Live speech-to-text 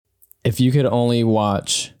If you could only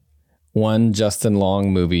watch one Justin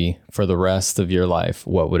Long movie for the rest of your life,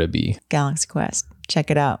 what would it be? Galaxy Quest.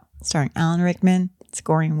 Check it out. Starring Alan Rickman,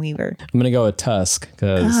 Sigourney Weaver. I'm going to go with Tusk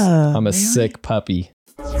because I'm a sick puppy.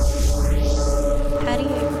 How do you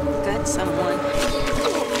gut someone?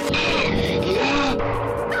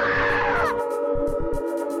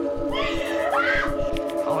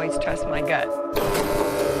 Always trust my gut.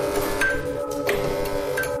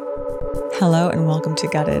 Hello and welcome to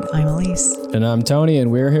Gutted. I'm Elise. And I'm Tony, and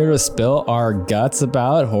we're here to spill our guts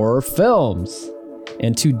about horror films.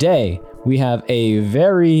 And today we have a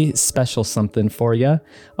very special something for you,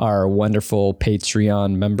 our wonderful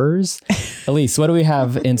Patreon members. Elise, what do we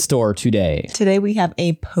have in store today? Today we have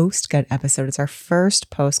a post-gut episode. It's our first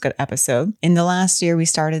post-gut episode. In the last year, we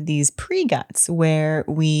started these pre-guts where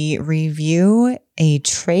we review a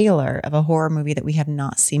trailer of a horror movie that we have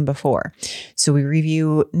not seen before. So we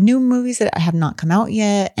review new movies that have not come out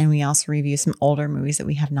yet, and we also review some older movies that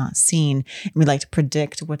we have not seen. And we like to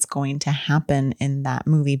predict what's going to happen in that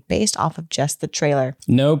movie based off of just the trailer.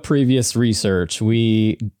 No previous research.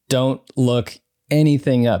 We don't look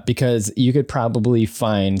anything up because you could probably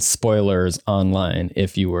find spoilers online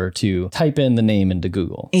if you were to type in the name into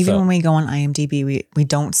Google. Even when we go on IMDb, we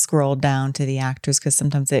don't scroll down to the actors because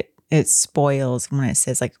sometimes it spoils when it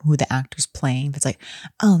says like who the actor's playing. It's like,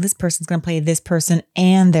 oh, this person's going to play this person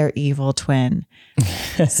and their evil twin.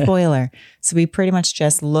 Spoiler. So we pretty much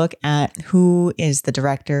just look at who is the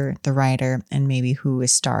director, the writer, and maybe who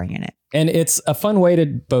is starring in it. And it's a fun way to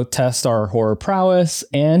both test our horror prowess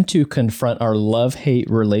and to confront our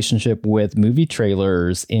love-hate relationship with movie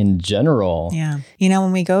trailers in general. Yeah. You know,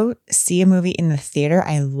 when we go see a movie in the theater,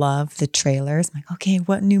 I love the trailers. I'm like, okay,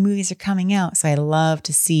 what new movies are coming out? So I love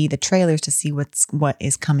to see the trailers to see what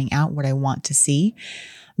is coming out, what I want to see.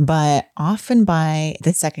 But often by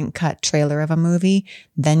the second cut trailer of a movie,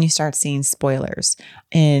 then you start seeing spoilers.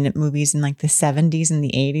 In movies in like the 70s and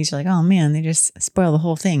the 80s, you're like, oh man, they just spoil the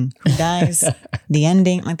whole thing. Who dies, the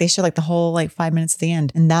ending, like they show like the whole like 5 minutes at the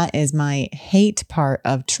end. And that is my hate part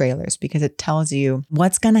of trailers because it tells you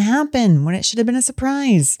what's going to happen when it should have been a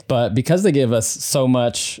surprise. But because they give us so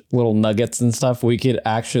much little nuggets and stuff, we could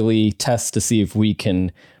actually test to see if we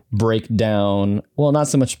can break down, well, not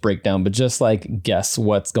so much breakdown, but just like guess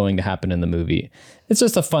what's going to happen in the movie. It's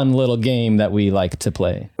just a fun little game that we like to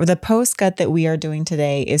play. The post gut that we are doing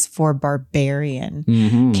today is for Barbarian.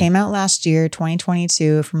 Came out last year,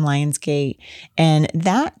 2022 from Lionsgate. And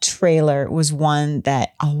that trailer was one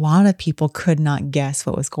that a lot of people could not guess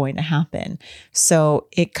what was going to happen. So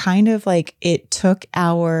it kind of like it took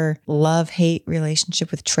our love-hate relationship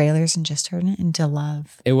with trailers and just turned it into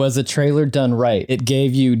love. It was a trailer done right. It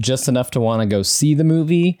gave you just enough to want to go see the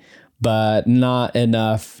movie, but not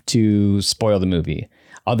enough to spoil the movie.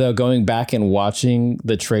 Although going back and watching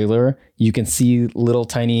the trailer, you can see little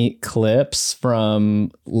tiny clips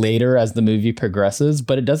from later as the movie progresses,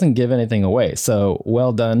 but it doesn't give anything away. So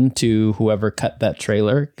well done to whoever cut that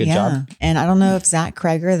trailer. Good job. And I don't know if Zach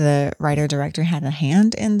Kreger, the writer-director, had a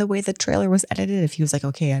hand in the way the trailer was edited. If he was like,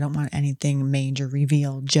 okay, I don't want anything major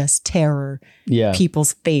revealed, just terror. Yeah.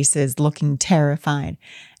 People's faces looking terrified.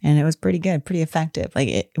 And it was pretty good, pretty effective. Like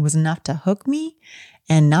it was enough to hook me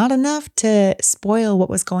and not enough to spoil what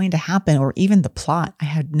was going to happen or even the plot. I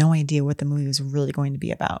had no idea what the movie was really going to be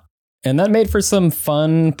about. And that made for some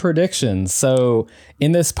fun predictions. So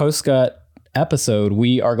in this post-gut episode,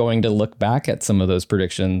 we are going to look back at some of those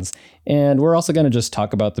predictions. And we're also going to just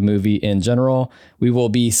talk about the movie in general. We will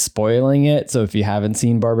be spoiling it. So if you haven't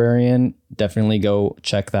seen Barbarian, definitely go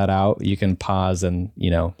check that out. You can pause and,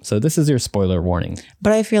 so this is your spoiler warning.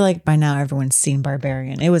 But I feel like by now everyone's seen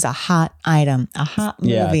Barbarian. It was a hot item, a hot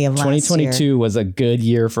movie of last year. 2022 was a good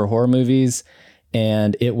year for horror movies.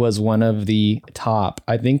 And it was one of the top.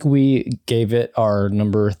 I think we gave it our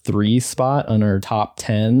number 3 spot on our top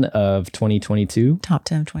 10 of 2022. Top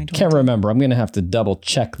 10 of 2022. Can't remember. I'm going to have to double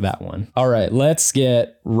check that one. All right, let's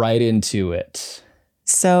get right into it.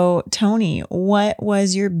 So, Tony, what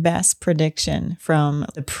was your best prediction from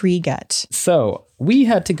the pre-gut? So we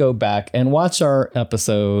had to go back and watch our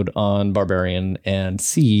episode on Barbarian and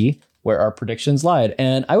see where our predictions lied.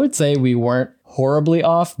 And I would say we weren't horribly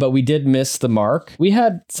off, but we did miss the mark. We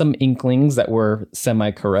had some inklings that were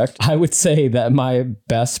semi-correct. I would say that my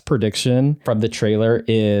best prediction from the trailer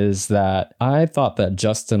is that I thought that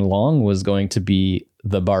Justin Long was going to be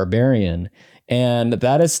the Barbarian. And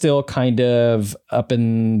that is still kind of up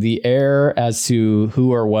in the air as to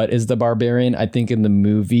who or what is the Barbarian. I think in the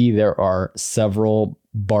movie, there are several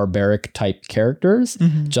barbaric type characters.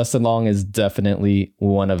 Justin Long is definitely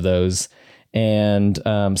one of those. And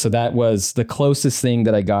so that was the closest thing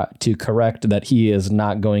that I got to correct that he is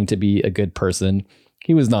not going to be a good person.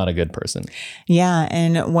 He was not a good person. Yeah.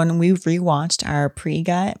 And when we rewatched our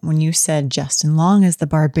pre-gut, when you said Justin Long is the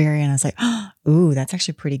Barbarian, I was like, ooh, that's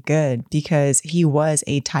actually pretty good because he was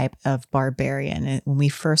a type of barbarian. And when we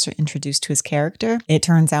first are introduced to his character, it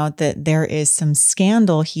turns out that there is some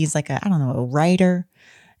scandal. He's like a writer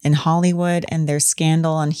in Hollywood, and there's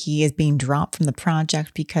scandal, and he is being dropped from the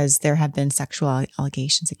project because there have been sexual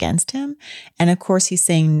allegations against him. And of course, he's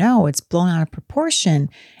saying, no, it's blown out of proportion.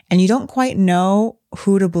 And you don't quite know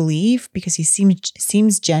who to believe because he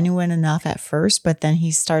seems genuine enough at first, but then he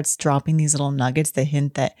starts dropping these little nuggets that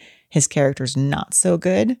hint that his character's not so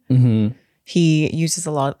good. Mm-hmm. He uses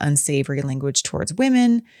a lot of unsavory language towards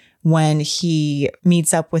women. When he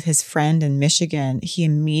meets up with his friend in Michigan, he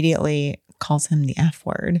immediately calls him the F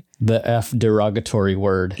word. The F derogatory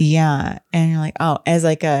word. Yeah. And you're like, oh, as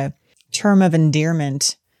like a term of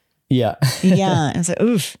endearment. Yeah. Yeah. And it's like,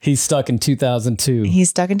 oof. He's stuck in 2002. He's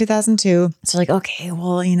stuck in 2002. So like, okay,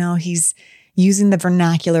 well, he's using the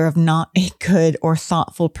vernacular of not a good or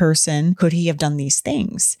thoughtful person. Could he have done these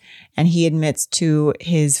things? And he admits to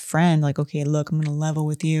his friend, like, okay, look, I'm going to level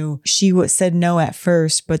with you. She said no at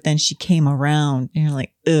first, but then she came around. And you're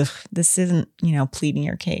like, ugh, this isn't, pleading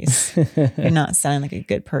your case. You're not sounding like a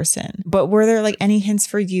good person. But were there like any hints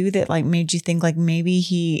for you that like made you think like maybe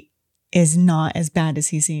he is not as bad as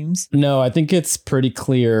he seems? No, I think it's pretty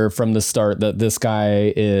clear from the start that this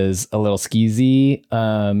guy is a little skeezy,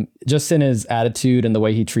 just in his attitude and the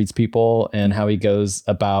way he treats people and how he goes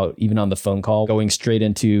about, even on the phone call, going straight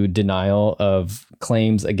into denial of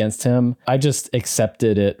claims against him. I just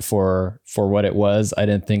accepted it for what it was. I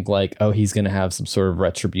didn't think like, oh, he's going to have some sort of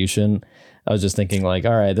retribution. I was just thinking like,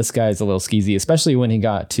 all right, this guy's a little skeezy, especially when he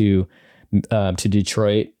got to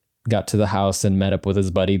Detroit, got to the house and met up with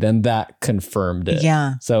his buddy, then that confirmed it.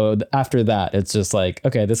 Yeah. So after that, it's just like,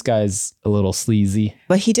 okay, this guy's a little sleazy.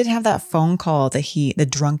 But he did have that phone call the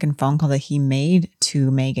drunken phone call that he made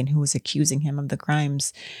to Megan, who was accusing him of the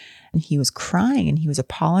crimes. And he was crying and he was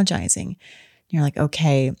apologizing. And you're like,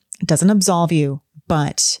 okay, it doesn't absolve you,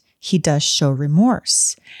 but he does show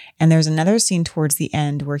remorse. And there's another scene towards the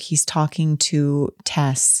end where he's talking to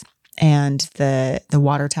Tess and the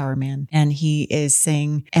water tower man. And he is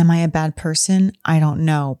saying, am I a bad person? I don't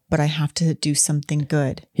know, but I have to do something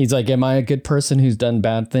good. He's like, am I a good person who's done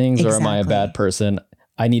bad things? Or am I a bad person?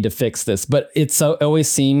 I need to fix this. But it always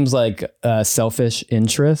seems like a selfish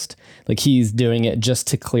interest. Like he's doing it just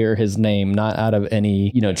to clear his name, not out of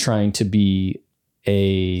any, trying to be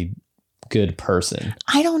a good person.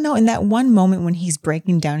 I don't know. In that one moment when he's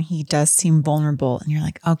breaking down, he does seem vulnerable. And you're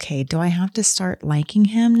like, okay, do I have to start liking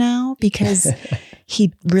him now? Because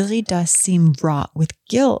he really does seem wrought with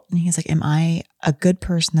guilt. And he's like, am I a good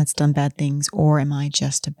person that's done bad things, or am I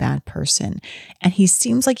just a bad person? And he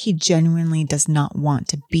seems like he genuinely does not want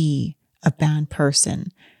to be a bad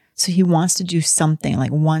person. So he wants to do something,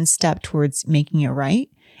 like one step towards making it right.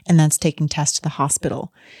 And that's taking Tess to the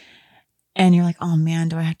hospital. And you're like, oh man,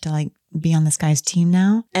 do I have to like be on this guy's team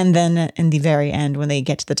now? And then in the very end, when they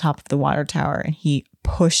get to the top of the water tower and he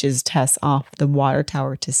pushes Tess off the water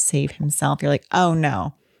tower to save himself, you're like, oh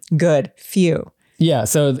no, good, phew. Yeah,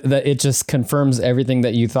 so that it just confirms everything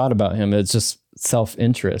that you thought about him. It's just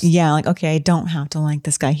self-interest. Yeah, like, okay, I don't have to like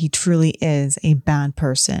this guy. He truly is a bad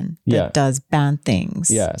person that does bad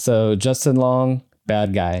things. Yeah, so Justin Long,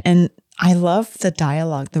 bad guy. And I love the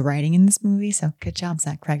dialogue, the writing in this movie. So good job,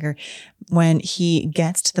 Zach Kreger. When he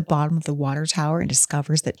gets to the bottom of the water tower and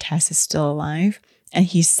discovers that Tess is still alive, and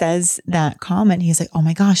he says that comment, he's like, oh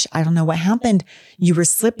my gosh, I don't know what happened. You were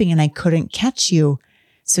slipping and I couldn't catch you.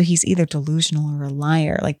 So he's either delusional or a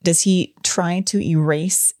liar. Like, does he try to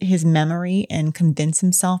erase his memory and convince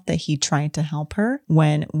himself that he tried to help her,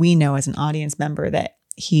 when we know as an audience member that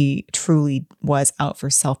he truly was out for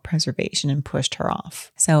self-preservation and pushed her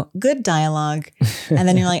off? So good dialogue. And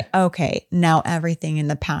then you're like, okay, now everything in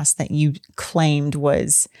the past that you claimed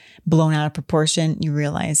was blown out of proportion, you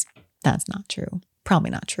realize that's not true.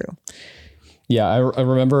 Probably not true. Yeah, I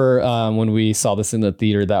remember when we saw this in the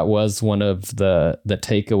theater, that was one of the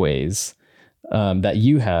takeaways that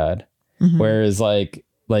you had. Mm-hmm. Whereas like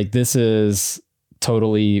this is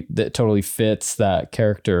totally fits that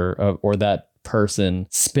character or that person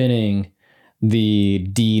spinning the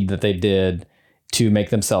deed that they did to make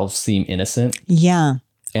themselves seem innocent. Yeah.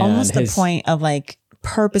 And almost the point of like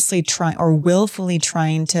purposely trying or willfully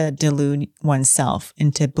trying to delude oneself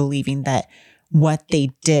into believing that what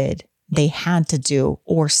they did, they had to do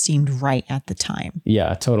or seemed right at the time.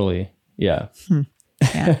 Yeah, totally. Yeah.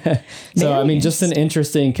 Yeah. So, I Very mean, just an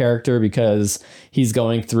interesting character because he's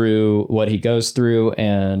going through what he goes through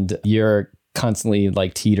and you're constantly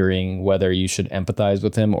like teetering whether you should empathize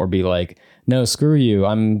with him or be like, no, screw you.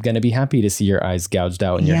 I'm going to be happy to see your eyes gouged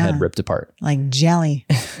out and your head ripped apart. Like jelly.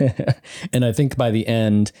 And I think by the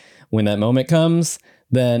end, when that moment comes,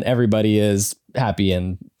 then everybody is happy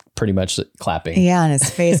and pretty much clapping. Yeah. And his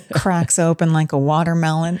face cracks open like a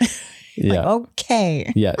watermelon. Yeah. Like,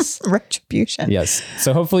 okay. Yes. Retribution. Yes.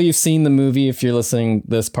 So hopefully you've seen the movie if you're listening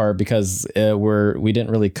this part because we didn't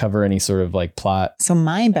really cover any sort of like plot. So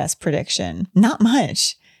my best prediction, not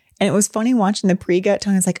much. And it was funny watching the pre-gut.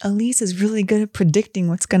 Tony was like, Elise is really good at predicting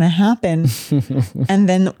what's going to happen. And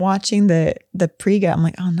then watching the pre-gut, I'm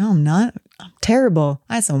like, oh no, I'm not. I'm terrible.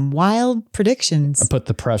 I had some wild predictions. I put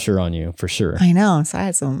the pressure on you for sure. I know. So I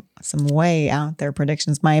had some way out there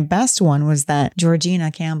predictions. My best one was that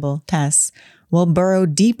Georgina Campbell, Tess, will burrow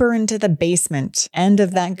deeper into the basement. End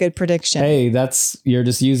of that good prediction. Hey, you're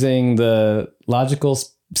just using the logical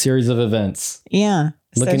series of events. Yeah.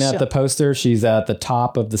 Looking at the poster, she's at the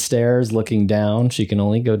top of the stairs looking down. She can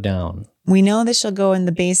only go down. We know that she'll go in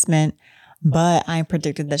the basement, but I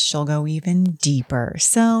predicted that she'll go even deeper.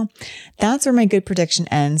 So that's where my good prediction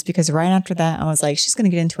ends, because right after that, I was like, she's going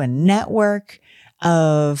to get into a network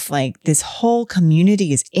of like this whole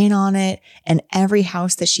community is in on it. And every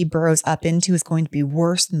house that she burrows up into is going to be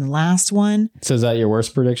worse than the last one. So is that your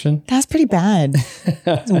worst prediction? That's pretty bad.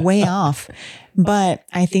 It's way off. But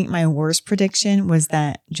I think my worst prediction was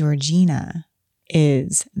that Georgina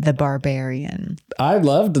is the barbarian. I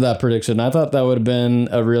loved that prediction. I thought that would have been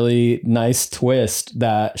a really nice twist,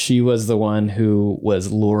 that she was the one who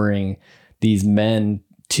was luring these men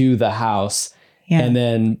to the house and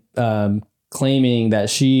then claiming that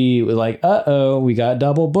she was like, uh-oh, we got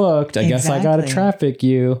double booked. I guess I got to traffic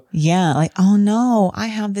you. Yeah. Like, oh no, I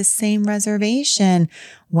have the same reservation.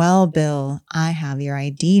 Well, Bill, I have your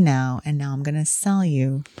ID now, and now I'm going to sell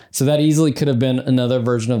you. So that easily could have been another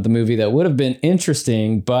version of the movie that would have been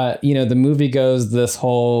interesting. But, you know, the movie goes this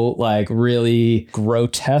whole like really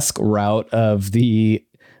grotesque route of the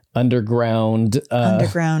underground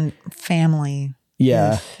family.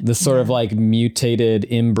 Yeah, the sort of like mutated,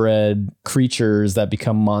 inbred creatures that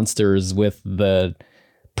become monsters with the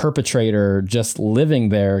perpetrator just living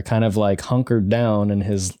there, kind of like hunkered down in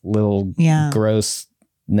his little gross,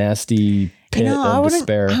 nasty pit of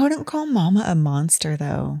despair. I wouldn't call Mama a monster,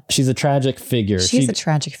 though. She's a tragic figure. She's a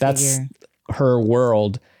tragic figure. That's her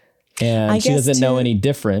world. And she doesn't know any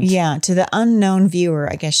different. Yeah, to the unknown viewer,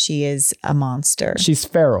 I guess she is a monster. She's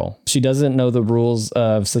feral. She doesn't know the rules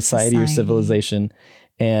of society. Or civilization.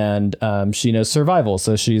 And she knows survival.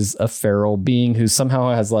 So she's a feral being who somehow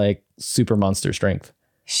has like super monster strength.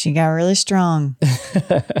 She got really strong.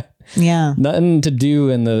 Yeah. Nothing to do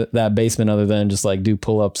in that basement other than just like do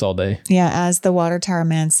pull-ups all day. Yeah, as the Water Tower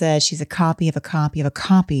Man said, she's a copy of a copy of a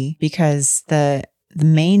copy, because the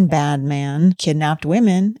main bad man kidnapped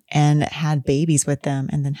women and had babies with them,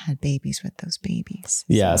 and then had babies with those babies.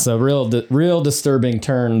 Yeah, so real disturbing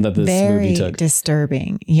turn that this movie took. Very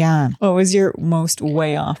disturbing. Yeah. What was your most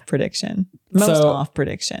way off prediction? Off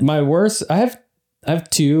prediction. My worst, I have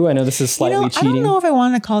two. I know this is slightly cheating. I don't know if I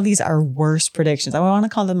want to call these our worst predictions. I want to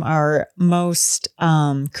call them our most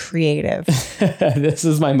creative. This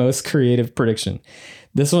is my most creative prediction.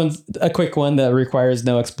 This one's a quick one that requires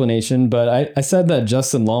no explanation, but I said that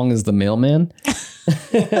Justin Long is the mailman.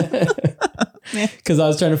 Because I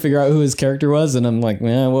was trying to figure out who his character was, and I'm like,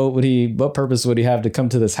 man, what purpose would he have to come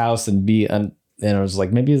to this house and be and I was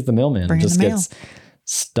like, maybe he's the mailman. Just gets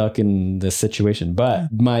stuck in this situation.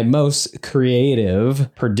 But my most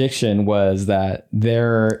creative prediction was that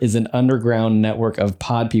there is an underground network of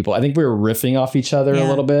pod people. I think we were riffing off each other a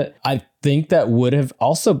little bit. I think that would have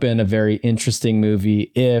also been a very interesting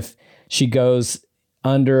movie if she goes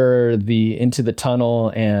into the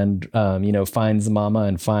tunnel and finds Mama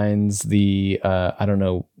and finds the I don't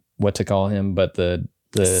know what to call him, but the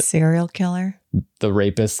serial killer, the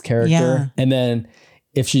rapist character. And then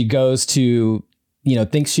if she goes to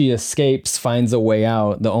thinks she escapes, finds a way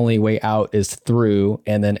out. The only way out is through,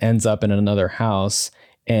 and then ends up in another house.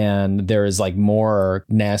 And there is like more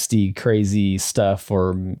nasty, crazy stuff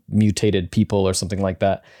or mutated people or something like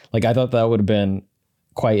that. Like, I thought that would have been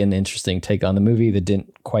quite an interesting take on the movie that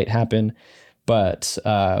didn't quite happen. But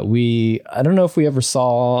I don't know if we ever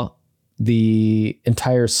saw the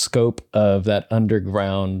entire scope of that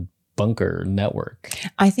underground bunker network.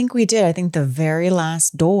 I think we did. I think the very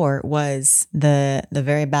last door was the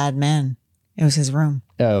very bad man. It was his room.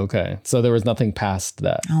 Oh, okay. So there was nothing past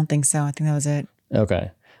that. I don't think so. I think that was it.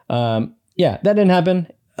 Okay. That didn't happen.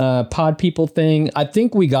 pod people thing, I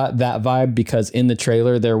think we got that vibe because in the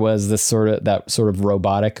trailer there was this sort of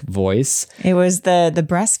robotic voice. It was the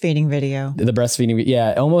breastfeeding video. The breastfeeding,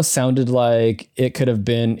 yeah, it almost sounded like it could have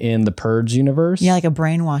been in the Purge universe. Yeah, like a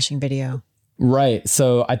brainwashing video. Right.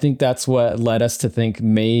 So I think that's what led us to think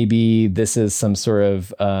maybe this is some sort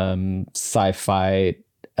of sci-fi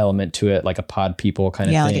element to it, like a pod people kind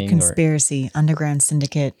of thing. Yeah, like a conspiracy, underground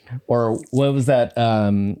syndicate. Or what was that?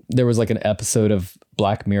 There was like an episode of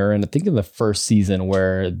Black Mirror, and I think in the first season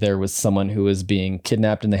where there was someone who was being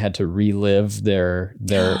kidnapped and they had to relive their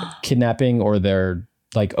kidnapping or their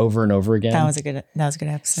like over and over again. That was a good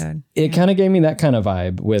episode. It kind of gave me that kind of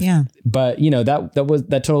vibe with, but you know,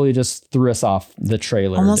 that totally just threw us off the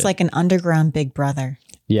trailer. Almost like an underground Big Brother.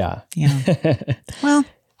 Yeah. Yeah. Well,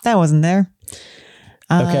 that wasn't there.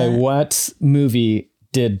 Okay. What movie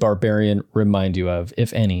did Barbarian remind you of,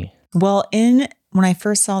 if any? Well, when I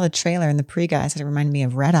first saw the trailer in the pre-guys, it reminded me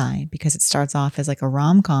of Red Eye because it starts off as like a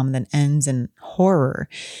rom-com and then ends in horror.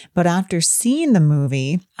 But after seeing the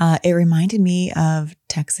movie, it reminded me of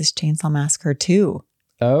Texas Chainsaw Massacre 2.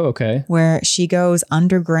 Oh, okay. Where she goes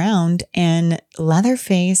underground and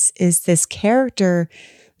Leatherface is this character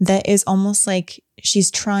that is almost like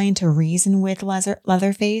she's trying to reason with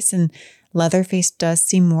Leatherface, and Leatherface does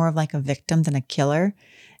seem more of like a victim than a killer.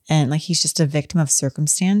 And like he's just a victim of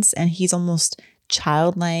circumstance, and he's almost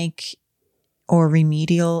childlike or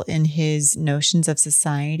remedial in his notions of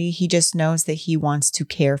society. He just knows that he wants to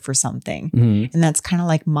care for something. Mm-hmm. And that's kind of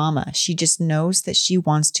like Mama. She just knows that she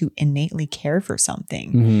wants to innately care for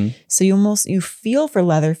something. Mm-hmm. So you feel for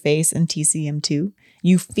Leatherface and TCM2.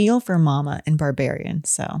 You feel for Mama and Barbarian.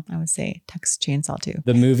 So I would say Texas Chainsaw 2.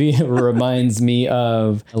 The movie reminds me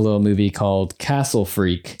of a little movie called Castle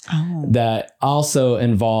Freak that also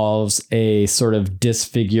involves a sort of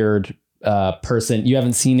disfigured person. You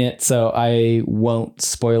haven't seen it, so I won't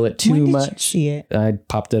spoil it too much. You see it? I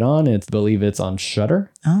popped it on. I believe it's on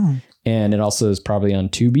Shudder. Oh. And it also is probably on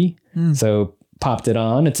Tubi. So popped it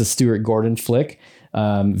on. It's a Stuart Gordon flick.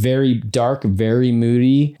 Very dark, very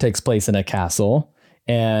moody. Takes place in a castle.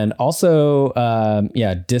 And also,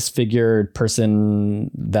 disfigured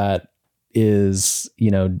person that is,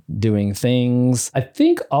 doing things. I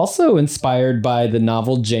think also inspired by the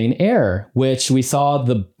novel Jane Eyre, which we saw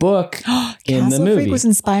the book in the movie. Castle Freak was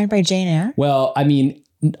inspired by Jane Eyre? Well, I mean,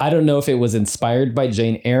 I don't know if it was inspired by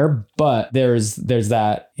Jane Eyre, but there's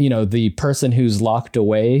that, the person who's locked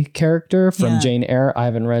away character from Jane Eyre. I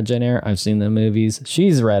haven't read Jane Eyre. I've seen the movies.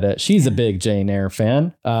 She's read it. She's a big Jane Eyre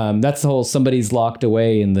fan. That's the whole somebody's locked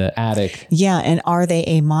away in the attic. Yeah. And are they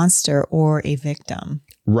a monster or a victim?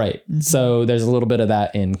 Right. Mm-hmm. So there's a little bit of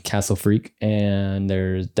that in Castle Freak, and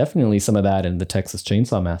there's definitely some of that in the Texas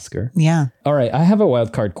Chainsaw Massacre. Yeah. All right. I have a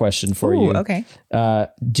wild card question for you. Okay.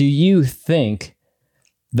 Do you think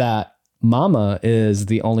that Mama is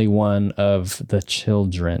the only one of the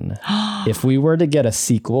children? If we were to get a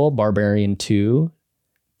sequel, Barbarian 2,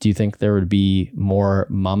 do you think there would be more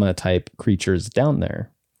Mama type creatures down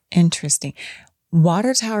there? Interesting.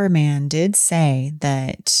 Water Tower Man did say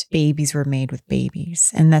that babies were made with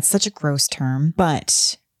babies, and that's such a gross term,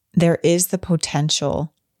 but there is the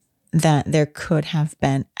potential that there could have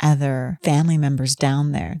been other family members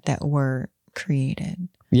down there that were created.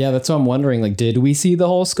 Yeah, that's what I'm wondering. Like, did we see the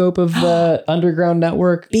whole scope of the underground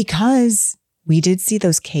network? Because we did see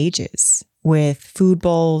those cages with food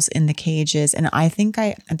bowls in the cages. And I think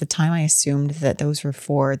at the time I assumed that those were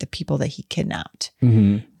for the people that he kidnapped.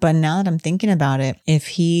 Mm-hmm. But now that I'm thinking about it, if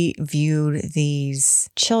he viewed these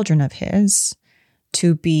children of his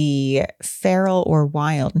to be feral or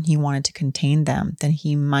wild and he wanted to contain them, then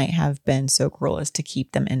he might have been so cruel as to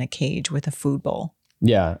keep them in a cage with a food bowl.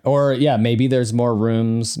 Yeah. Or maybe there's more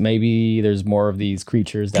rooms. Maybe there's more of these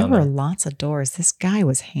creatures down there. There were lots of doors. This guy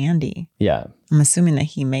was handy. Yeah. I'm assuming that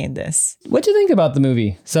he made this. What'd you think about the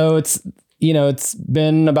movie? So it's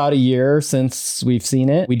been about a year since we've seen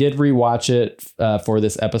it. We did rewatch it for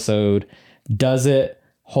this episode. Does it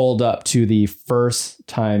hold up to the first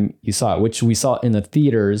time you saw it, which we saw in the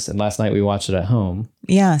theaters, and last night we watched it at home?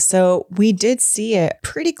 Yeah, so we did see it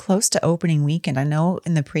pretty close to opening weekend. I know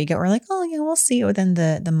in the pre-get we're like, oh yeah, we'll see it within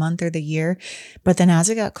the month or the year. But then as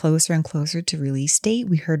it got closer and closer to release date,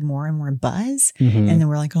 we heard more and more buzz. Mm-hmm. And then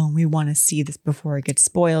we're like, oh, we want to see this before it gets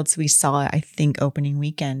spoiled. So we saw it, I think, opening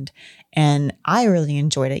weekend. And I really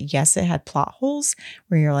enjoyed it. Yes, it had plot holes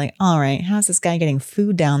where you're like, all right, how's this guy getting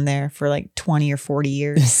food down there for like 20 or 40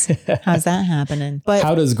 years? How's that happening? But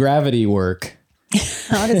how does gravity work?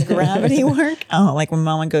 How does gravity work? Oh, like when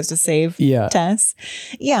Mama goes to save Tess.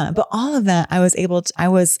 Yeah. But all of that, I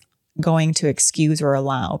was going to excuse or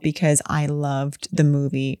allow because I loved the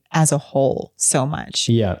movie as a whole so much.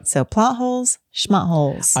 Yeah. So plot holes, schmut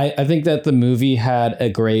holes. I think that the movie had a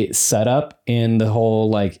great setup in the whole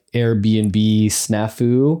like Airbnb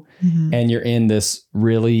snafu, and you're in this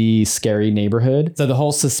really scary neighborhood. So the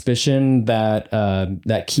whole suspicion that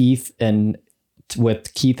that Keith and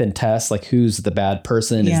Tess, like who's the bad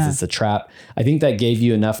person? Yeah. Is this a trap? I think that gave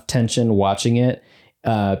you enough tension watching it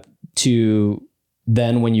to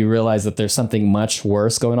then when you realize that there's something much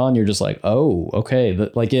worse going on, you're just like, oh, okay.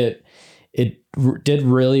 It did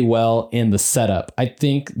really well in the setup. I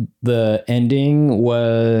think the ending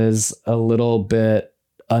was a little bit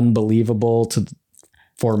unbelievable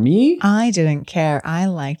for me. I didn't care. I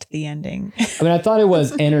liked the ending. I mean, I thought it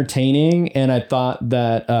was entertaining and I thought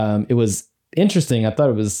that it was interesting. I thought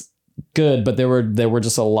it was good, but there were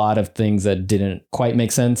just a lot of things that didn't quite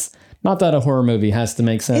make sense. Not that a horror movie has to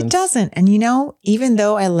make sense. It doesn't. And even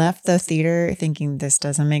though I left the theater thinking this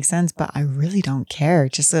doesn't make sense, but I really don't care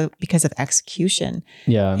just because of execution.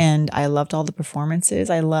 Yeah. And I loved all the performances.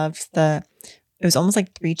 I loved it was almost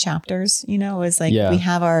like 3 chapters, It was like we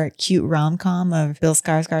have our cute rom-com of Bill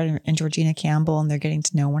Skarsgård and Georgina Campbell, and they're getting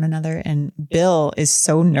to know one another. And Bill is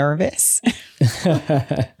so nervous.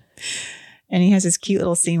 And he has this cute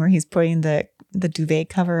little scene where he's putting the duvet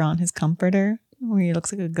cover on his comforter, where he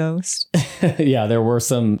looks like a ghost. Yeah, there were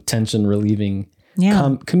some tension relieving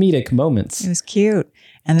comedic moments. It was cute.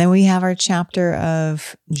 And then we have our chapter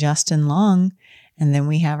of Justin Long, and then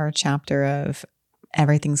we have our chapter of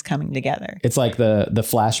everything's coming together. It's like the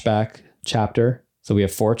flashback chapter. So we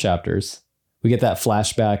have 4 chapters. We get that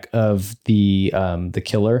flashback of the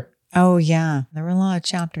killer. Oh yeah, there were a lot of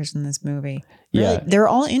chapters in this movie. Really, Yeah, they're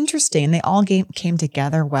all interesting. They all came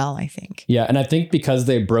together well, I think. Yeah, and I think because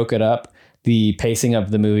they broke it up, the pacing of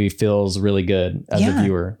the movie feels really good as a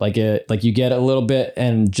viewer. Like you get a little bit,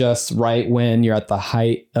 and just right when you're at the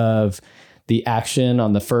height of the action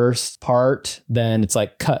on the first part, then it's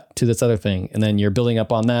like cut to this other thing, and then you're building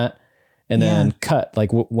up on that, and then cut like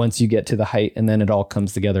once you get to the height, and then it all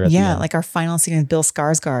comes together at the end. Like our final scene with Bill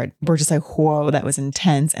Skarsgård, we're just like, whoa, that was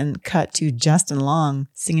intense, and cut to Justin Long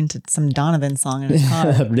singing to some Donovan song in his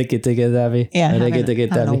car. Having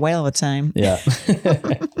a whale of a time. Yeah.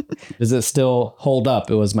 Does it still hold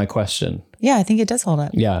up? It was my question. Yeah, I think it does hold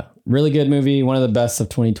up. Yeah. Really good movie. One of the best of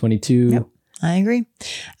 2022. Yep, I agree.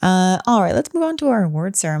 All right, let's move on to our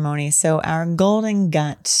award ceremony. So our Golden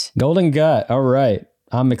Gut. Golden Gut. All right.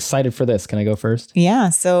 I'm excited for this. Can I go first? Yeah.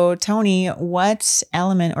 So Tony, what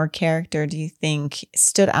element or character do you think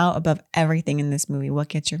stood out above everything in this movie? What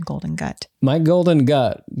gets your Golden Gut? My Golden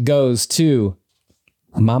Gut goes to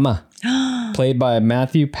Mama, played by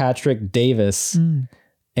Matthew Patrick Davis.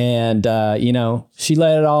 And, she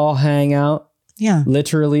let it all hang out. Yeah.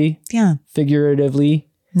 Literally. Yeah. Figuratively.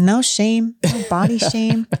 No shame. No body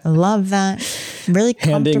shame. I love that. Really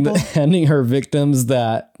comfortable. Handing her victims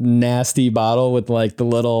that nasty bottle with like the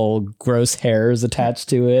little gross hairs attached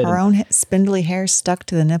to it. Her own spindly hair stuck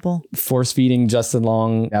to the nipple. Force feeding Justin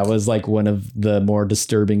Long. That was like one of the more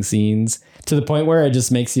disturbing scenes, to the point where it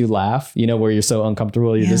just makes you laugh, where you're so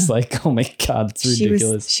uncomfortable. You're just like, oh my God, it's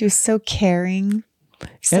ridiculous. She was so caring.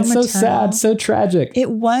 And so sad, so tragic. It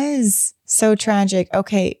was so tragic.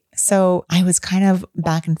 Okay. So I was kind of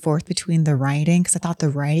back and forth between the writing, because I thought the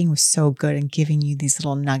writing was so good and giving you these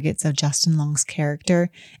little nuggets of Justin Long's character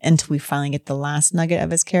until we finally get the last nugget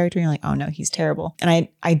of his character. And you're like, oh no, he's terrible. And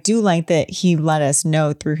I do like that he let us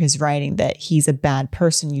know through his writing that he's a bad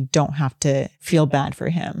person. You don't have to feel bad for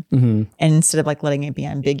him. And instead of like letting it be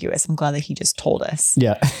ambiguous, I'm glad that he just told us.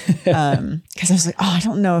 Yeah. Because I was like, oh, I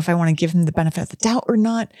don't know if I want to give him the benefit of the doubt or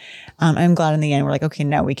not. I'm glad in the end we're like, okay,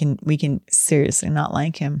 no, we can seriously not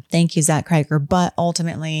like him. Thank you, Zach Krieger. But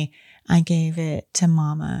ultimately, I gave it to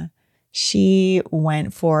Mama. She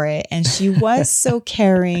went for it, and she was so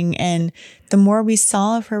caring. And the more we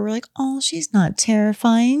saw of her, we're like, oh, she's not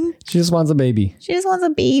terrifying. She just wants a baby. She just wants a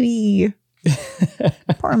baby.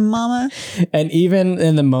 Poor Mama. And even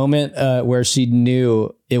in the moment where she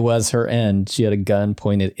knew it was her end, she had a gun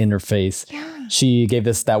pointed in her face. Yeah. She gave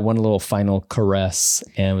us that one little final caress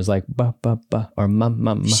and was like, ba, ba, ba, or ma,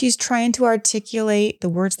 ma, ma. She's trying to articulate the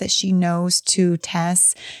words that she knows to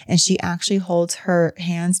Tess, and she actually holds her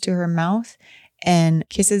hands to her mouth and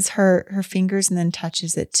kisses her fingers and then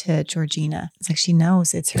touches it to Georgina. It's like she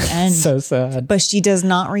knows it's her end. So sad. But she does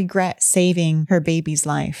not regret saving her baby's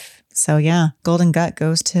life. So yeah, Golden Gut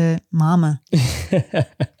goes to Mama.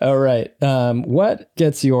 All right. What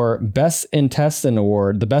gets your Best Intestine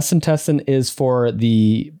award? The Best Intestine is for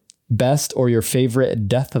the best or your favorite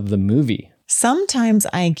death of the movie. Sometimes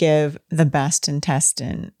I give the Best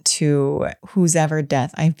Intestine to whose ever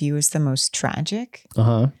death I view as the most tragic.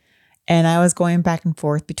 Uh-huh. And I was going back and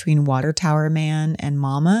forth between Water Tower Man and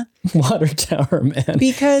Mama. Water Tower Man.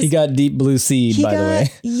 Because he got deep blue seed, by the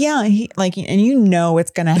way. Yeah. And you know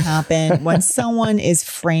it's going to happen when someone is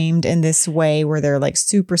framed in this way where they're like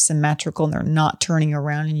super symmetrical and they're not turning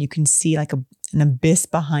around and you can see like an abyss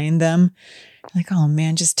behind them. Like, oh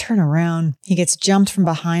man, just turn around. He gets jumped from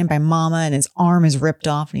behind by Mama and his arm is ripped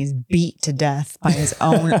off and he's beat to death by his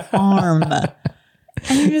own arm.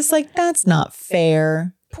 And you're just like, that's not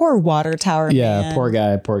fair. Poor Water Tower Man. Yeah, poor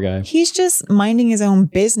guy. He's just minding his own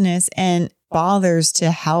business and bothers to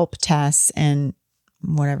help Tess and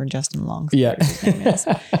whatever Justin Long's name is.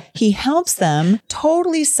 He helps them,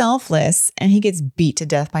 totally selfless, and he gets beat to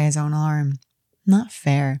death by his own arm. Not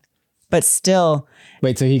fair. But still.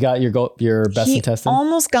 Wait, so he got your best intestine? He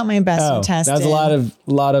almost got my best intestine. That's a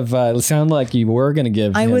lot of it sounded like you were going to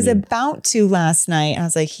give I was about to last night. I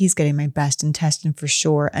was like, he's getting my best intestine for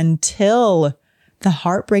sure, until the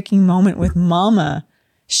heartbreaking moment with Mama.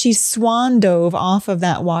 She swan dove off of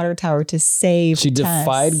that water tower to save Tess. She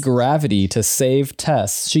defied gravity to save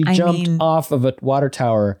Tess. She jumped off of a water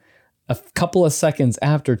tower a couple of seconds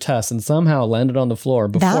after Tess and somehow landed on the floor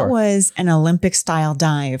before. That was an Olympic style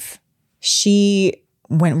dive. She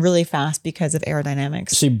went really fast because of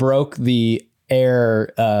aerodynamics. She broke the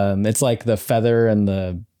air. It's like the feather and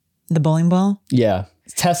the bowling ball. Yeah.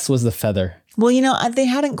 Tess was the feather. Well,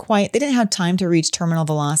 they didn't have time to reach terminal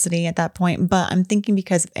velocity at that point, but I'm thinking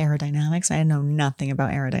because of aerodynamics, I know nothing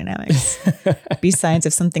about aerodynamics. Besides,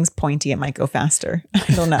 if something's pointy, it might go faster.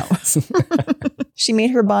 I don't know. She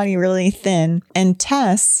made her body really thin, and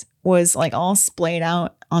Tess was like all splayed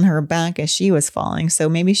out on her back as she was falling. So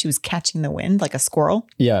maybe she was catching the wind like a squirrel.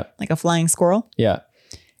 Yeah. Like a flying squirrel. Yeah.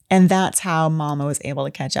 And that's how Mama was able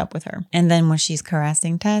to catch up with her. And then when she's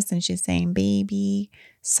caressing Tess and she's saying, baby,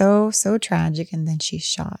 so tragic. And then she's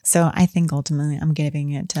shot. So I think ultimately I'm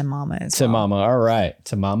giving it to Mama as well. To Mama. All right.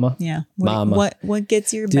 To Mama. Yeah. Mama. What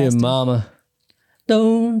gets your Dear best? Dear Mama.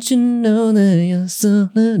 Don't you know that you're so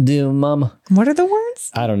dear Mama? What are the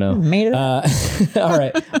words? I don't know. Made it up. All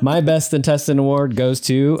right. My best intestine award goes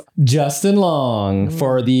to Justin Long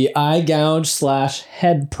for the eye gouge /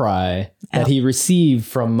 head pry that he received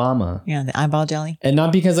from Mama. Yeah, the eyeball jelly. And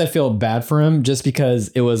not because I feel bad for him, just because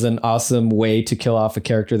it was an awesome way to kill off a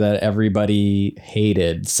character that everybody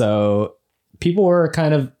hated. So people were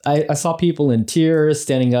kind of, I saw people in tears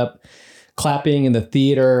standing up, clapping in the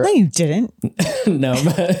theater. No, you didn't. No,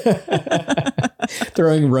 but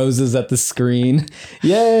throwing roses at the screen.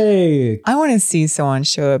 Yay. I want to see someone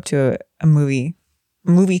show up to a movie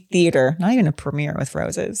theater, not even a premiere, with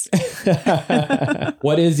roses.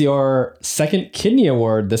 What is your second kidney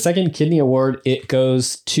award? The second kidney award, it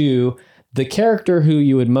goes to the character who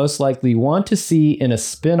you would most likely want to see in a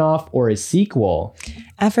spin-off or a sequel.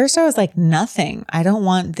 At first I was like, nothing. I don't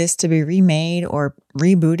want this to be remade or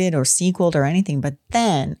rebooted or sequeled or anything. But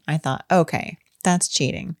then I thought, okay, that's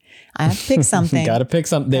cheating. I have to pick something. Gotta pick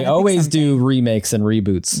something. They always do remakes and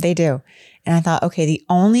reboots. They do. And I thought, okay, the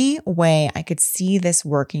only way I could see this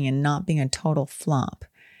working and not being a total flop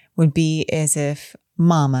would be as if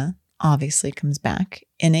Mama obviously comes back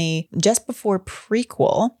in a just before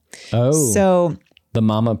prequel. Oh. So the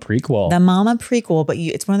Mama prequel. The Mama prequel, but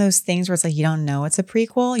it's one of those things where it's like you don't know it's a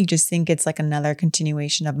prequel. You just think it's like another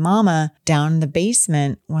continuation of Mama down in the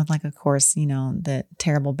basement with, like, of course, the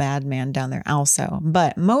terrible bad man down there also.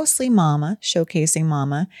 But mostly Mama, showcasing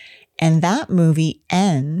Mama. And that movie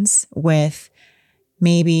ends with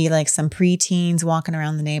maybe like some preteens walking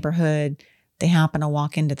around the neighborhood. They happen to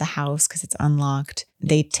walk into the house because it's unlocked.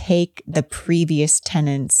 They take the previous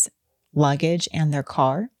tenant's luggage and their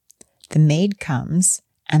car. The maid comes,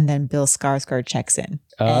 and then Bill Skarsgård checks in.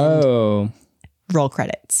 Oh. Roll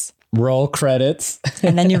credits. Roll credits.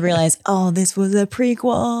 And then you realize, oh, this was a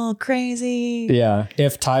prequel. Crazy. Yeah.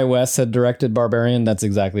 If Ty West had directed Barbarian, that's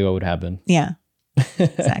exactly what would happen. Yeah.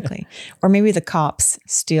 Exactly. Or maybe the cops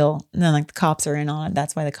the cops are in on it.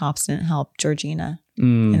 That's why the cops didn't help Georgina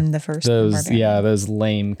in the first Barbarian. Yeah, those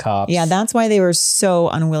lame cops. Yeah, that's why they were so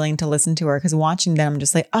unwilling to listen to her, because watching them, I'm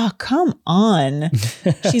just like, oh, come on.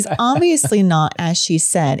 She's obviously not, as she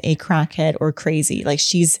said, a crackhead or crazy. Like,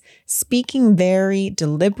 she's speaking very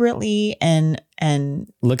deliberately and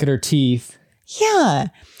look at her teeth. Yeah.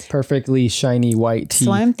 Perfectly shiny white teeth.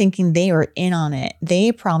 So I'm thinking they are in on it.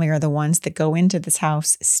 They probably are the ones that go into this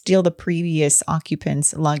house, steal the previous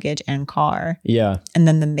occupant's luggage and car. Yeah. And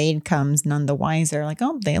then the maid comes none the wiser, like,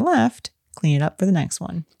 oh, they left. Clean it up for the next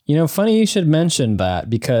one. Funny you should mention that,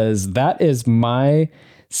 because that is my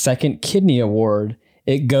second kidney award.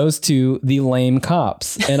 It goes to the lame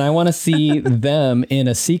cops. And I want to see them in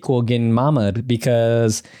a sequel getting mamaed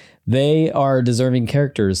because they are deserving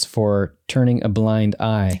characters for turning a blind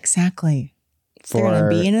eye. Exactly. They're going to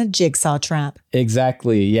be in a jigsaw trap.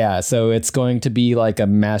 Exactly. Yeah. So it's going to be like a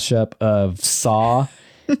mashup of Saw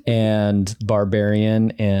and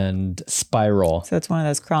Barbarian and Spiral. So it's one of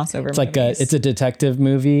those crossover It's movies. like it's a detective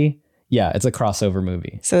movie. Yeah, it's a crossover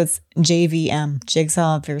movie. So it's JVM,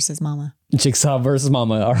 Jigsaw versus Mama. Jigsaw versus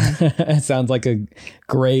Mama. It sounds like a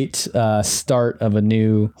great start of a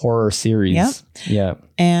new horror series. Yep. Yeah.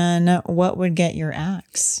 And what would get your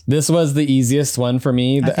axe? This was the easiest one for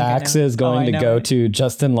me. The axe is going to go to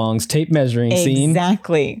Justin Long's tape measuring scene.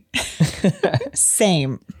 Exactly.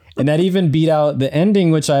 Same. And that even beat out the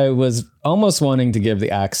ending, which I was almost wanting to give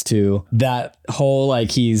the axe to. That whole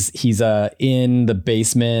like he's in the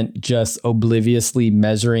basement just obliviously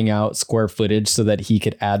measuring out square footage so that he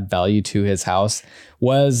could add value to his house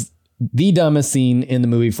was the dumbest scene in the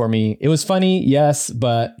movie for me. It was funny, yes,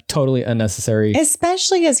 but totally unnecessary.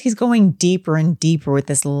 Especially as he's going deeper and deeper with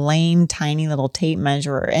this lame, tiny little tape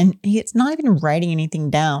measurer. And it's not even writing anything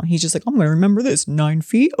down. He's just like, I'm going to remember this 9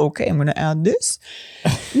 feet. Okay, I'm going to add this.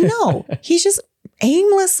 No, he's just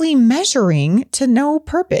aimlessly measuring to no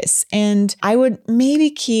purpose. And I would maybe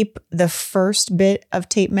keep the first bit of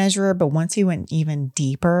tape measurer, but once he went even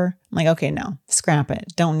deeper, I'm like, okay, no, scrap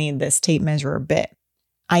it. Don't need this tape measurer bit.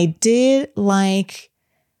 I did like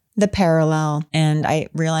the parallel, and I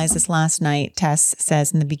realized this last night. Tess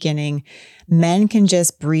says in the beginning, men can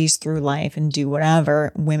just breeze through life and do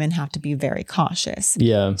whatever. Women have to be very cautious.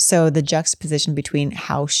 Yeah. So the juxtaposition between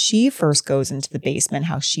how she first goes into the basement,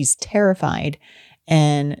 how she's terrified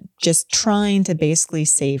and just trying to basically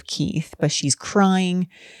save Keith, but she's crying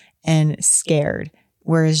and scared.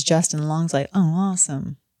 Whereas Justin Long's like, oh,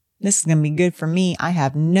 awesome. This is going to be good for me. I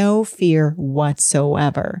have no fear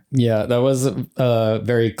whatsoever. Yeah, that was a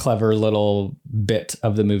very clever little bit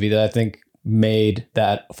of the movie that I think made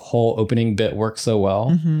that whole opening bit work so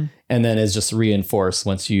well. Mm-hmm. And then is just reinforced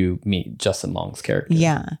once you meet Justin Long's character.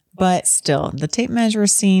 Yeah, but still, the tape measure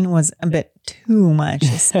scene was a bit too much,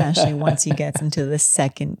 especially once he gets into the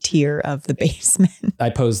second tier of the basement.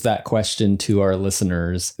 I posed that question to our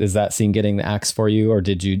listeners. Is that scene getting the axe for you, or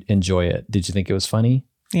did you enjoy it? Did you think it was funny?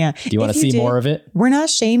 Yeah. Do you want to see more of it? We're not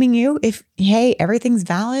shaming you. If, hey, everything's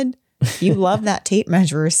valid. If you love that tape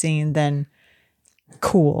measurer scene, then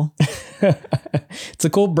cool. It's a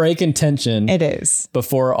cool break in tension. It is.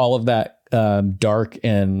 Before all of that dark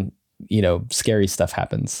and, scary stuff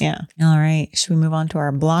happens. Yeah. All right. Should we move on to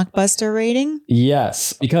our blockbuster rating?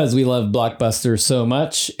 Yes, because we love Blockbuster so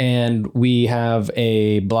much. And we have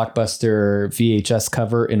a Blockbuster VHS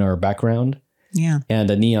cover in our background. Yeah. And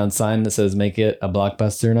a neon sign that says, make it a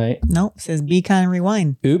Blockbuster night. Nope. It says, be kind and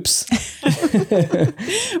rewind. Oops.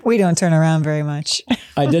 We don't turn around very much.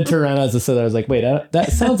 I did turn around as I said, I was like, wait,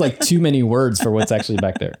 that sounds like too many words for what's actually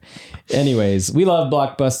back there. Anyways, we love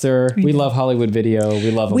Blockbuster. We love Hollywood Video.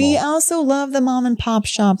 We love them We all. also love the mom and pop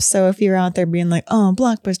shops. So if you're out there being like, oh,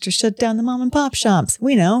 Blockbuster shut down the mom and pop shops,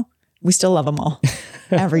 we know. We still love them all.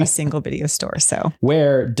 Every single video store. So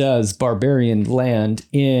where does Barbarian land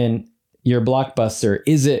in your Blockbuster?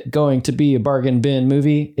 Is it going to be a bargain bin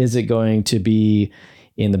movie? Is it going to be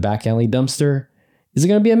in the back alley dumpster? Is it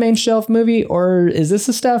going to be a main shelf movie, or is this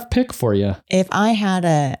a staff pick for you? if I had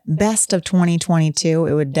a best of 2022,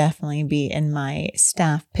 it would definitely be in my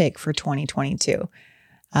staff pick for 2022.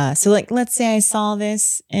 So like, let's say I saw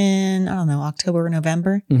this in, I don't know, October or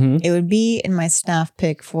November. Mm-hmm. It would be in my staff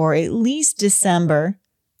pick for at least December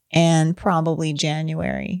and probably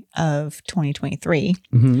January of 2023.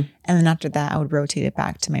 Mm-hmm. And then after that, I would rotate it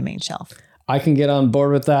back to my main shelf. I can get on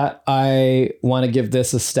board with that. I want to give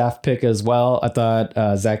this a staff pick as well. I thought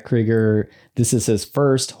Zach Krieger, this is his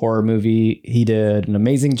first horror movie. He did an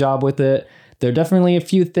amazing job with it. There are definitely a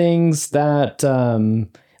few things that,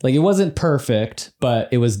 it wasn't perfect, but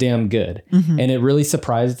it was damn good. Mm-hmm. And it really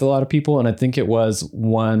surprised a lot of people. And I think it was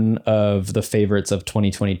one of the favorites of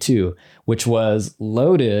 2022, which was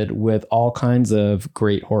loaded with all kinds of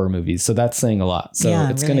great horror movies. So that's saying a lot. So Yeah,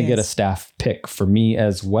 it's it going to really get a is. staff pick for me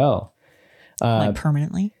as well. Like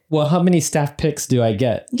permanently. Well, how many staff picks do I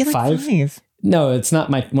get? You get like 5. No, it's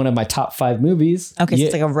not one of my top 5 movies. Okay, so Yeah,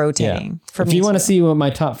 it's like a rotating. For if me you want to too. see what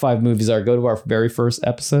my top 5 movies are, go to our very first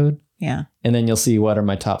episode. Yeah. And then you'll see what are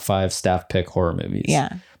my top 5 staff pick horror movies.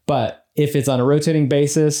 Yeah. But if it's on a rotating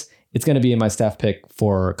basis, it's going to be in my staff pick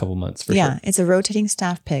for a couple months for Yeah, sure. it's a rotating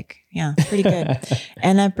staff pick. Yeah, pretty good.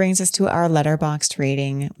 And that brings us to our Letterboxd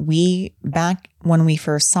rating. Back when we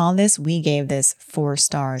first saw this, we gave this 4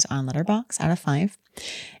 stars on Letterboxd out of 5.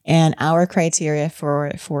 And our criteria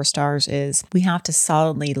for 4 stars is we have to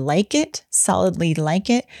solidly like it,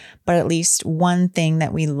 but at least one thing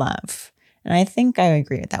that we love. And I think I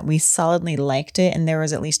agree with that. We solidly liked it, and there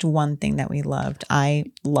was at least one thing that we loved. I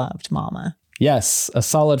loved Mama. Yes, a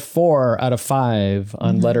solid 4 out of 5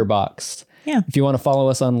 on Letterboxd. Yeah. If you want to follow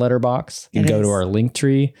us on Letterboxd, you can go to our link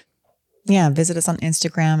tree. Yeah, visit us on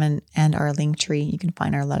Instagram and our link tree. You can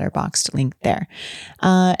find our Letterboxd link there.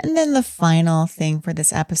 And then the final thing for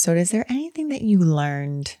this episode, is there anything that you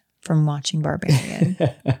learned from watching Barbarian?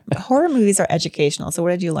 Horror movies are educational. So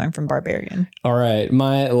what did you learn from Barbarian? All right.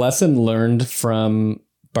 My lesson learned from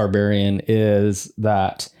Barbarian is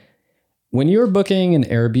that when you're booking an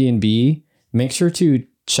Airbnb, make sure to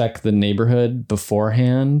check the neighborhood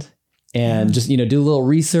beforehand. And just, do a little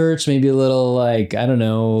research, maybe a little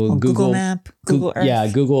Google Map, Google Earth. Yeah,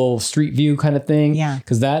 Google Street View kind of thing. Yeah.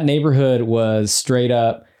 Because that neighborhood was straight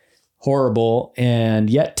up horrible. And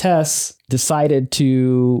yet Tess decided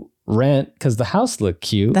to rent because the house looked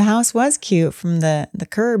cute. The house was cute from the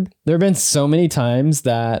curb. There have been so many times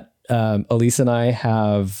that Elise and I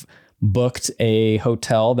have booked a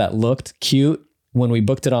hotel that looked cute when we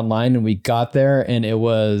booked it online, and we got there and it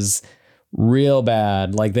was real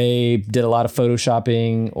bad. Like they did a lot of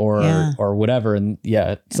photoshopping or whatever. And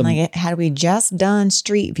had we just done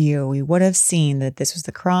Street View, we would have seen that this was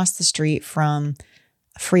across the street from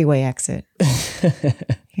a freeway exit.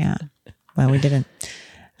 Yeah. Well, we didn't.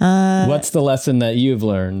 What's the lesson that you've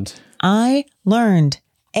learned? I learned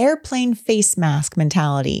airplane face mask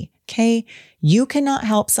mentality. Okay. You cannot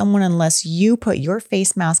help someone unless you put your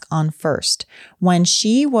face mask on first. When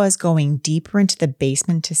she was going deeper into the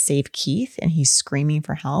basement to save Keith and he's screaming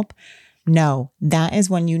for help, no, that is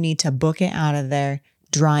when you need to book it out of there,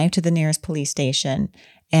 drive to the nearest police station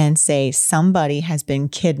and say, somebody has been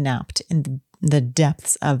kidnapped in the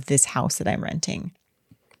depths of this house that I'm renting.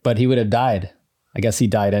 But he would have died. I guess he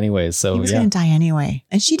died anyways. So he was going to die anyway.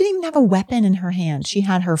 And she didn't even have a weapon in her hand. She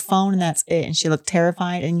had her phone and that's it. And she looked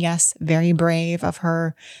terrified. And yes, very brave of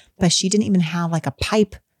her. But she didn't even have like a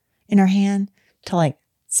pipe in her hand to like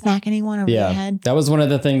smack anyone over the head. That was one of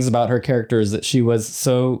the things about her character, is that she was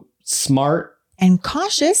so smart and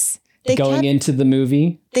cautious. Going into the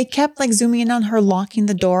movie. They kept like zooming in on her locking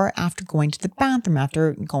the door after going to the bathroom,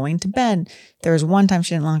 after going to bed. There was one time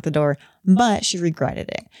she didn't lock the door, but she regretted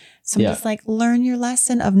it. So I'm just like, learn your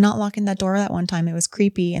lesson of not locking that door that one time. It was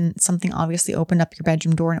creepy and something obviously opened up your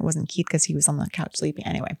bedroom door and it wasn't Keith because he was on the couch sleeping.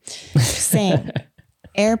 Anyway, same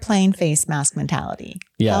airplane face mask mentality.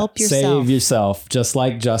 Yeah. Help yourself. Save yourself, just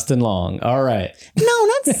like Justin Long. All right. No,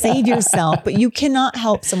 not save yourself, but you cannot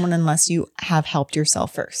help someone unless you have helped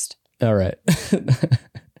yourself first. All right.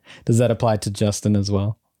 Does that apply to Justin as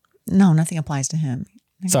well? No, nothing applies to him.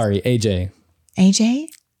 Sorry, AJ. AJ?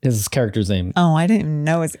 His character's name. Oh, I didn't even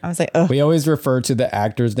know. I was like, oh. We always refer to the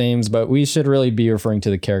actors' names, but we should really be referring to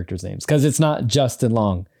the characters' names because it's not Justin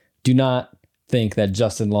Long. Do not think that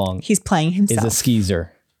Justin Long he's playing himself. Is a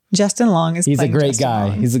skeezer. Justin Long is. He's a great Justin guy.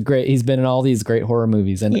 Long. He's been in all these great horror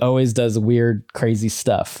movies and always does weird, crazy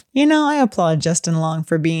stuff. I applaud Justin Long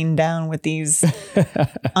for being down with these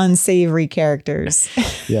unsavory characters.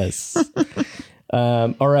 Yes.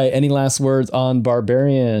 All right. Any last words on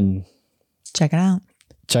Barbarian? Check it out.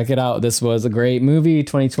 Check it out. This was a great movie,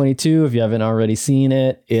 2022. If you haven't already seen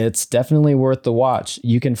it, it's definitely worth the watch.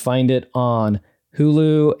 You can find it on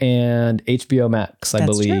Hulu and HBO Max, I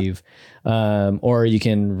believe. Or you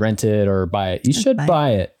can rent it or buy it. You should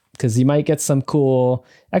buy it because you might get some cool.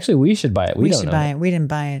 Actually, we should buy it. We should buy it. We didn't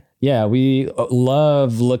buy it. Yeah, we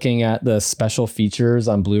love looking at the special features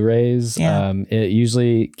on Blu-rays. Yeah. It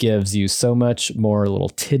usually gives you so much more little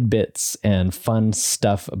tidbits and fun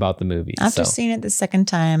stuff about the movie. After seeing it the second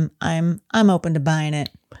time, I'm open to buying it.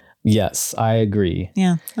 Yes, I agree.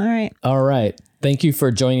 Yeah. All right. All right. Thank you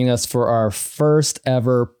for joining us for our first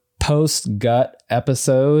ever post-gut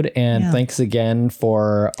episode. And thanks again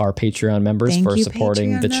for our Patreon members for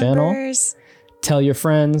supporting the channel. Tell your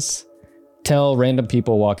friends. Tell random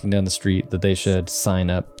people walking down the street that they should sign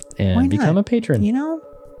up and become a patron.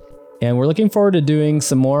 And we're looking forward to doing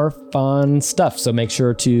some more fun stuff. So make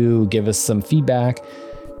sure to give us some feedback,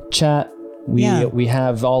 chat. We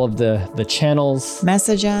have all of the channels.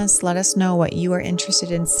 Message us. Let us know what you are interested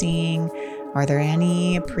in seeing. Are there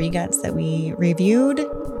any pre-guts that we reviewed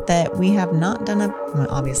that we have not done?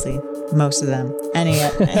 Obviously, most of them.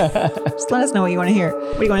 Anyway, just let us know what you want to hear.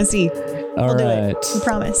 What do you want to see? We'll do it. We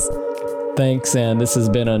promise. Thanks, and this has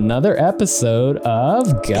been another episode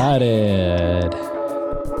of Got It.